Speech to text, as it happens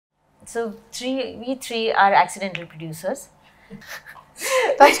So we three are accidental producers.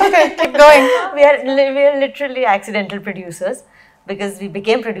 That's okay, keep going. We are literally accidental producers because we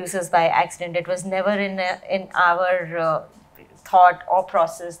became producers by accident. It was never in our thought or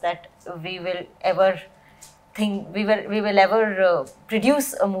process that we will ever think we will ever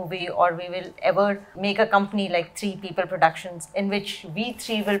produce a movie, or we will ever make a company like Three People Productions in which we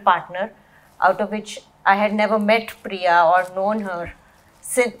three will partner, out of which I had never met Priya or known her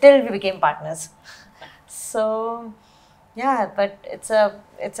till we became partners. So yeah, but it's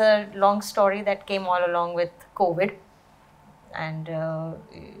a long story that came all along with COVID, and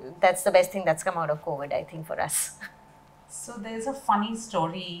that's the best thing that's come out of COVID, I think, for us. So there's a funny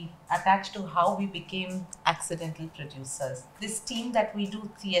story attached to how we became accidental producers. This team that we do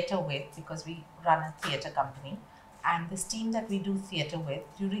theatre with, because we run a theatre company, and this team that we do theatre with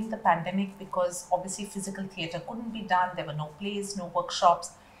during the pandemic, because obviously physical theatre couldn't be done, there were no plays, no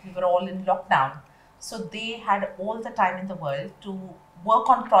workshops, we were all in lockdown. So they had all the time in the world to work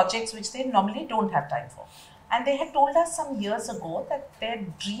on projects which they normally don't have time for. And they had told us some years ago that their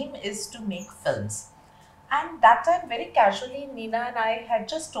dream is to make films. And that time, very casually, Neena and I had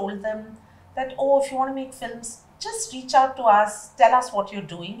just told them that, oh, if you want to make films, just reach out to us, tell us what you're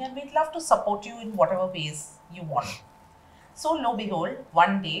doing, and we'd love to support you in whatever ways you want. So, lo behold,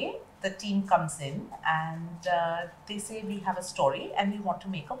 one day the team comes in and they say, we have a story and we want to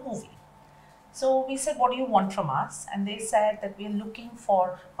make a movie. So we said, what do you want from us? And they said that we're looking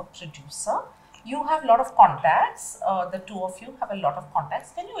for a producer. You have a lot of contacts, the two of you have a lot of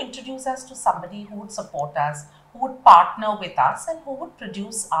contacts. Can you introduce us to somebody who would support us, who would partner with us, and who would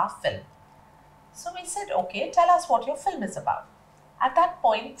produce our film? So we said, okay, tell us what your film is about. At that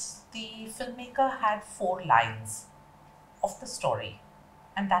point, the filmmaker had 4 lines of the story,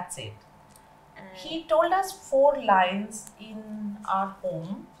 and that's it. He told us 4 lines in our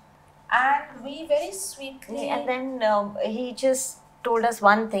home, and we very sweetly... And then he just told us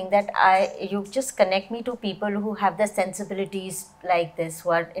one thing, that you just connect me to people who have the sensibilities like this,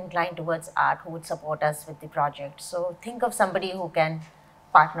 who are inclined towards art, who would support us with the project. So think of somebody who can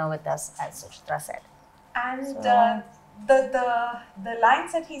partner with us, as Suchitra said. And so, the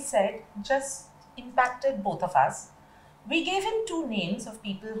lines that he said just impacted both of us. We gave him 2 names of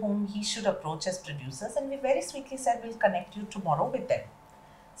people whom he should approach as producers, and we very sweetly said, we'll connect you tomorrow with them.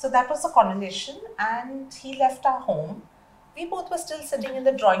 So that was the conversation, and he left our home. We both were still sitting in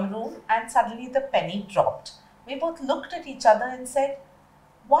the drawing room, and suddenly the penny dropped. We both looked at each other and said,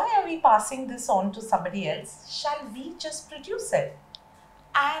 why are we passing this on to somebody else? Shall we just produce it?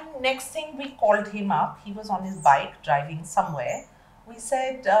 And next thing, we called him up. He was on his bike driving somewhere. We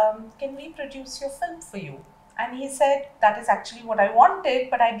said, can we produce your film for you? And he said, that is actually what I wanted,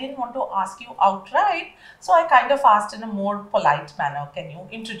 but I didn't want to ask you outright. So I kind of asked in a more polite manner, can you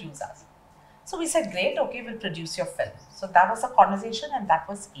introduce us? So we said, great, okay, we'll produce your film. So that was the conversation, and that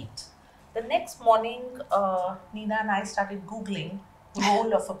was it. The next morning, Neena and I started Googling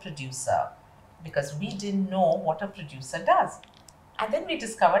role of a producer, because we didn't know what a producer does. And then we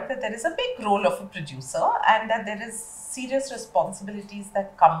discovered that there is a big role of a producer, and that there is serious responsibilities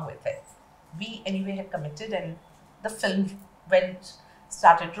that come with it. We anyway had committed, and the film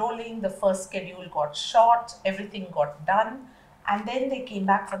started rolling. The first schedule got shot, everything got done. And then they came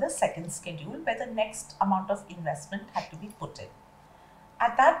back for the second schedule, where the next amount of investment had to be put in.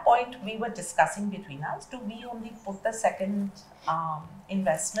 At that point, we were discussing between us, do we only put the second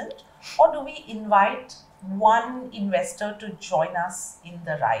investment, or do we invite one investor to join us in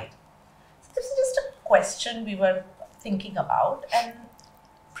the ride? So this is just a question we were thinking about. And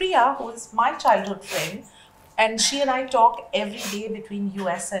Priya, who is my childhood friend, and she and I talk every day between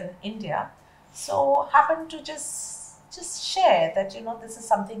US and India, so happened to just share that, this is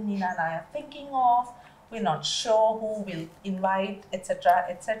something Neena and I are thinking of. We're not sure who we'll invite, etc.,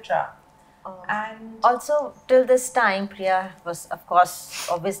 etc. And also, till this time, Priya was, of course,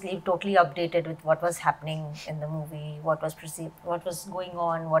 obviously totally updated with what was happening in the movie, what was perceived, what was going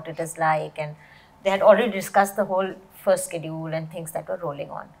on, what it is like, and they had already discussed the whole first schedule and things that were rolling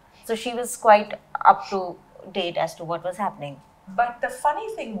on. So she was quite up to date as to what was happening. But the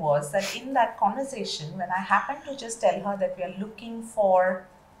funny thing was that in that conversation, when I happened to just tell her that we are looking for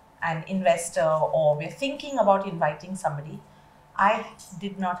an investor, or we're thinking about inviting somebody, I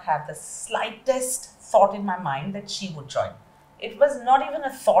did not have the slightest thought in my mind that she would join. It was not even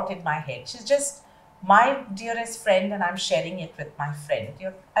a thought in my head. She's just my dearest friend, and I'm sharing it with my friend.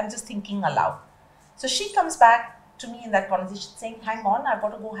 I'm just thinking aloud. So she comes back to me in that conversation saying, hang on, I've got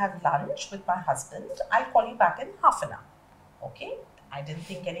to go have lunch with my husband. I'll call you back in half an hour. Okay, I didn't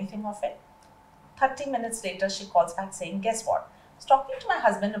think anything of it. 30 minutes later, she calls back saying, guess what? was talking to my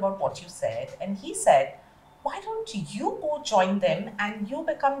husband about what you said, and he said, why don't you go join them and you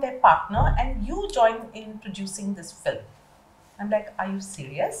become their partner and you join in producing this film? I'm like, are you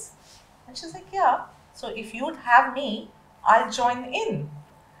serious? And she's like, yeah. So if you'd have me, I'll join in.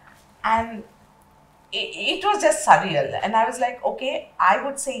 And it was just surreal. And I was like, okay, I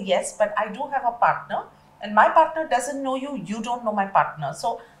would say yes, but I do have a partner and my partner doesn't know you, you don't know my partner.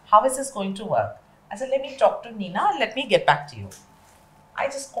 So how is this going to work? I said, let me talk to Neena, let me get back to you. I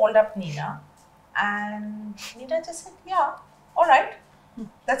just called up Neena and Neena just said, yeah, all right,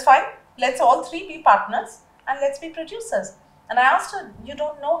 that's fine. Let's all three be partners and let's be producers. And I asked her, you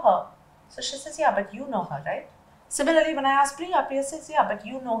don't know her? So she says, yeah, but you know her, right? Similarly, when I asked Priya, Priya says, yeah, but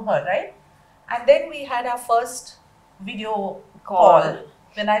you know her, right? And then we had our first video call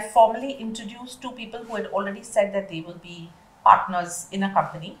when I formally introduced two people who had already said that they will be partners in a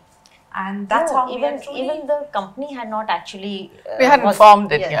company. And that's how even the company had not actually we hadn't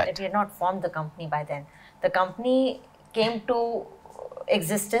formed it yet. We had not formed the company by then. The company came to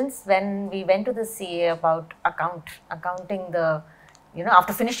existence when we went to the CA about accounting the,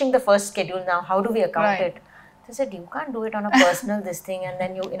 after finishing the first schedule. Now how do we account it? They said, you can't do it on a personal this thing, and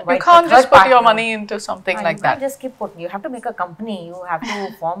then you invite. You can't just put your money into something like that. You can't just keep putting. You have to make a company. You have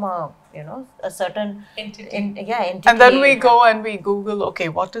to form a certain entity. Entity. And then we go and we Google, okay,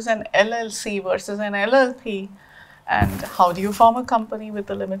 what is an LLC versus an LLP, and how do you form a company with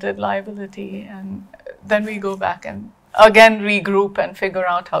a limited liability? And then we go back and again regroup and figure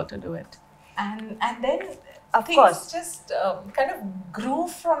out how to do it. And then of things course just kind of grew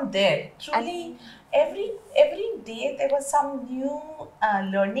from there. Truly, every day there was some new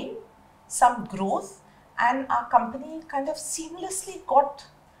learning, some growth, and our company kind of seamlessly got,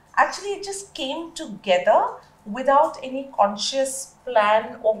 actually it just came together without any conscious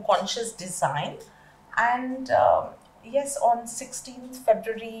plan or conscious design. And yes, on 16th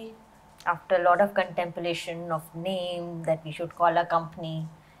February, after a lot of contemplation of name that we should call a company.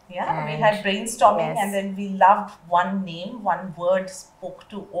 Yeah, we had brainstorming, and then we loved one name, one word spoke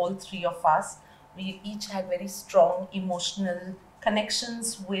to all three of us. We each had very strong emotional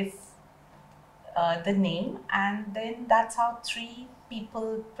connections with the name, and then that's how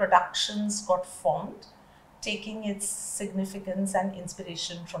Peepul Productions got formed, taking its significance and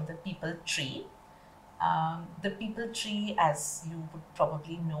inspiration from the Peepul tree. The Peepul tree, as you would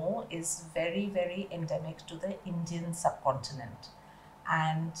probably know, is very, very endemic to the Indian subcontinent.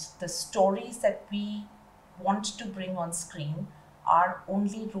 And the stories that we want to bring on screen are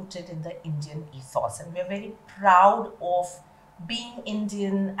only rooted in the Indian ethos. And we're very proud of being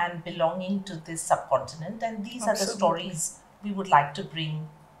Indian and belonging to this subcontinent. And these are the stories we would like to bring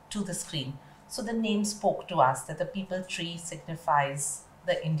to the screen. So the name spoke to us that the Peepul tree signifies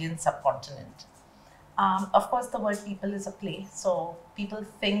the Indian subcontinent. Of course, the word people is a play. So people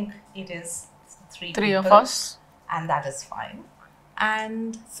think it is three people, of us. And that is fine.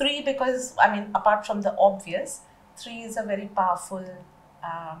 And three, because, I mean, apart from the obvious, three is a very powerful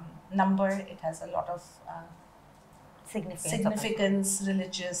number. It has a lot of significance,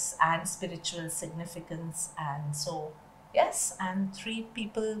 religious and spiritual significance. And so, yes, and three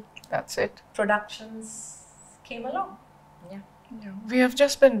Peepul, that's it, productions came along. Yeah. We have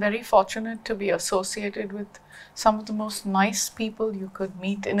just been very fortunate to be associated with some of the most nice people you could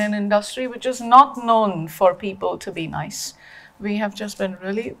meet in an industry which is not known for people to be nice. We have just been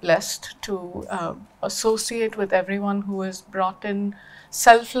really blessed to associate with everyone who has brought in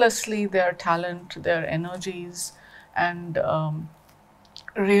selflessly their talent, their energies, and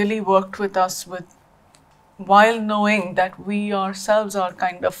really worked with us while knowing that we ourselves are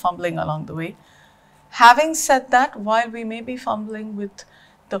kind of fumbling along the way. Having said that, while we may be fumbling with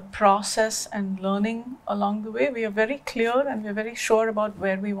the process and learning along the way, we are very clear and we're very sure about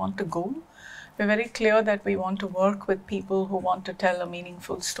where we want to go. We're very clear that we want to work with people who want to tell a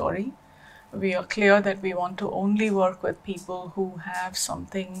meaningful story. We are clear that we want to only work with people who have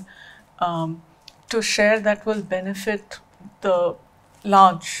something to share that will benefit the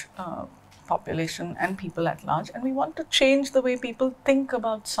large population and people at large. And we want to change the way people think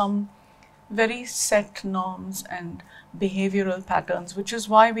about some very set norms and behavioral patterns, which is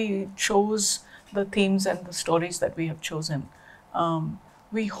why we chose the themes and the stories that we have chosen.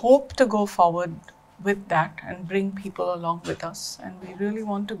 We hope to go forward with that and bring people along with us, and we really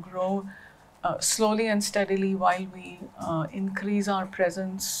want to grow slowly and steadily while we increase our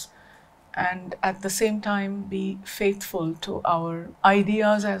presence and at the same time be faithful to our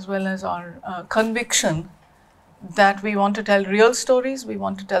ideas as well as our conviction that we want to tell real stories. We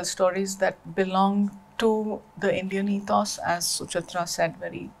want to tell stories that belong to the Indian ethos, as Suchitra said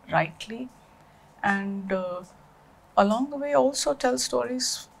very rightly, and along the way also tell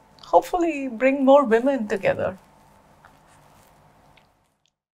stories, hopefully bring more women together.